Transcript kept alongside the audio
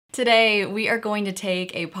Today, we are going to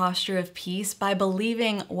take a posture of peace by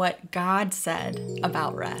believing what God said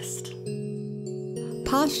about rest.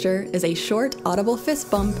 Posture is a short, audible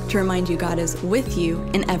fist bump to remind you God is with you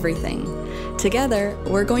in everything. Together,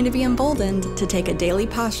 we're going to be emboldened to take a daily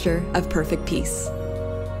posture of perfect peace.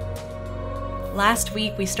 Last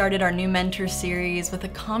week, we started our new mentor series with a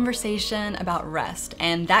conversation about rest,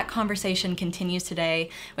 and that conversation continues today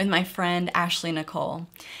with my friend Nicole.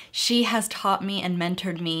 She has taught me and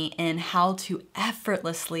mentored me in how to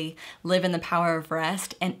effortlessly live in the power of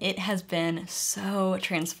rest, and it has been so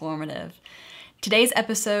transformative. Today's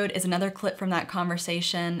episode is another clip from that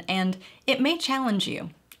conversation, and it may challenge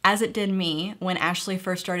you, as it did me when Ashley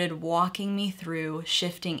first started walking me through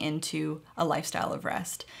shifting into a lifestyle of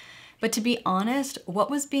rest. But to be honest, what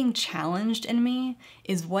was being challenged in me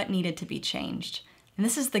is what needed to be changed. And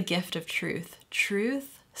this is the gift of truth.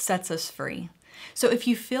 Truth sets us free. So if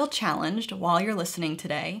you feel challenged while you're listening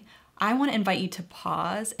today, I want to invite you to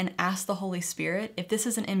pause and ask the Holy Spirit if this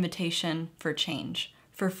is an invitation for change,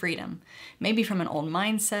 for freedom, maybe from an old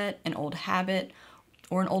mindset, an old habit,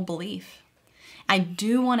 or an old belief. I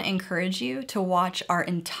do want to encourage you to watch our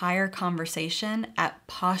entire conversation at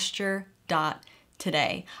posture.today.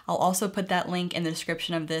 I'll also put that link in the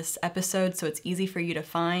description of this episode so it's easy for you to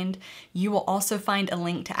find. You will also find a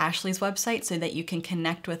link to Ashley's website so that you can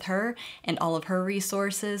connect with her and all of her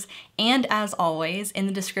resources. And as always, in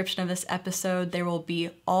the description of this episode, there will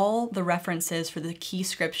be all the references for the key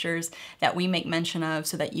scriptures that we make mention of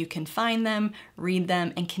so that you can find them, read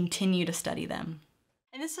them, and continue to study them.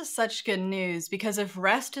 And this is such good news because if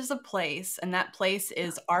rest is a place, and that place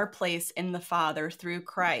is our place in the Father through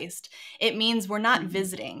Christ, it means we're not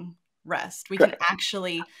visiting rest. We can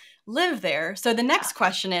actually live there. So the next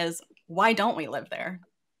question is, why don't we live there?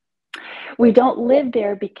 We don't live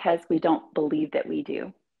there because we don't believe that we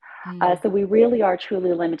do. So we really are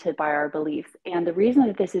truly limited by our beliefs. And the reason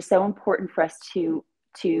that this is so important for us to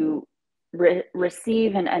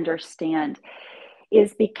receive and understand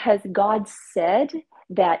is because God said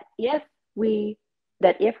that if we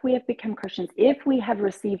have become Christians, if we have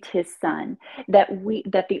received his son, that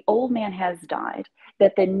the old man has died,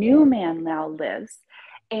 that the new man now lives.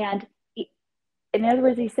 And in other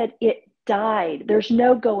words, he said it died. There's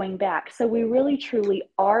no going back. So we really truly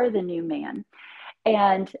are the new man.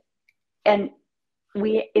 And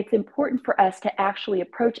it's important for us to actually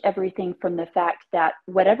approach everything from the fact that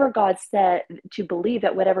whatever God said, to believe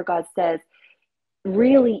that whatever God says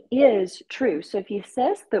really is true. So if he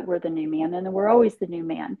says that we're the new man, then we're always the new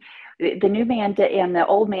man. The new man and the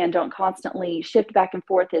old man don't constantly shift back and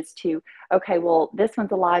forth as to, okay, well, this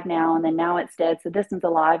one's alive now, and then now it's dead. So this one's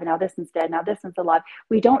alive, and now this one's dead. Now this one's alive.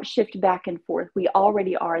 We don't shift back and forth. We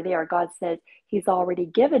already are there. God says he's already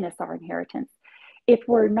given us our inheritance. If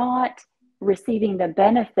we're not receiving the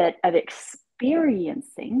benefit of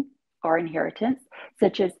experiencing our inheritance,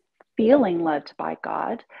 such as feeling loved by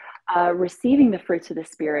God, receiving the fruits of the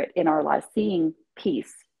Spirit in our lives, seeing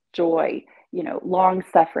peace, joy, long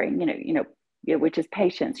suffering, which is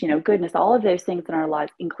patience, goodness, all of those things in our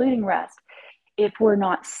lives, including rest. If we're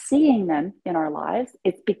not seeing them in our lives,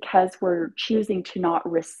 it's because we're choosing to not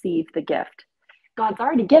receive the gift. God's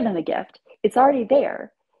already given the gift. It's already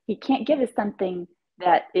there. He can't give us something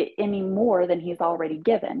that any more than he's already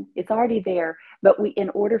given. It's already there, but in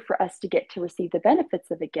order for us to get to receive the benefits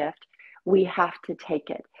of the gift, we have to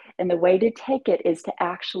take it. And the way to take it is to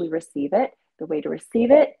actually receive it. The way to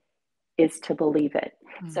receive it is to believe it.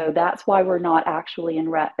 So that's why we're not actually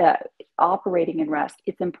operating in rest.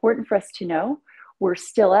 It's important for us to know we're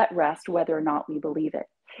still at rest whether or not we believe it.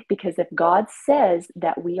 Because if God says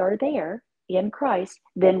that we are there in Christ,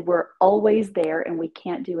 then we're always there and we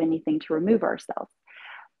can't do anything to remove ourselves.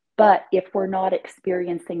 But if we're not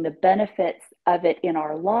experiencing the benefits of it in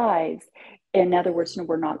our lives, in other words,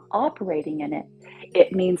 we're not operating in it,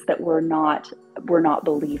 it means that we're not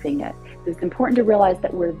believing it. It's important to realize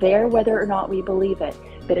that we're there whether or not we believe it.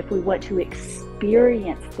 But if we want to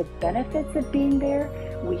experience the benefits of being there,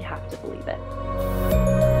 we have to believe it.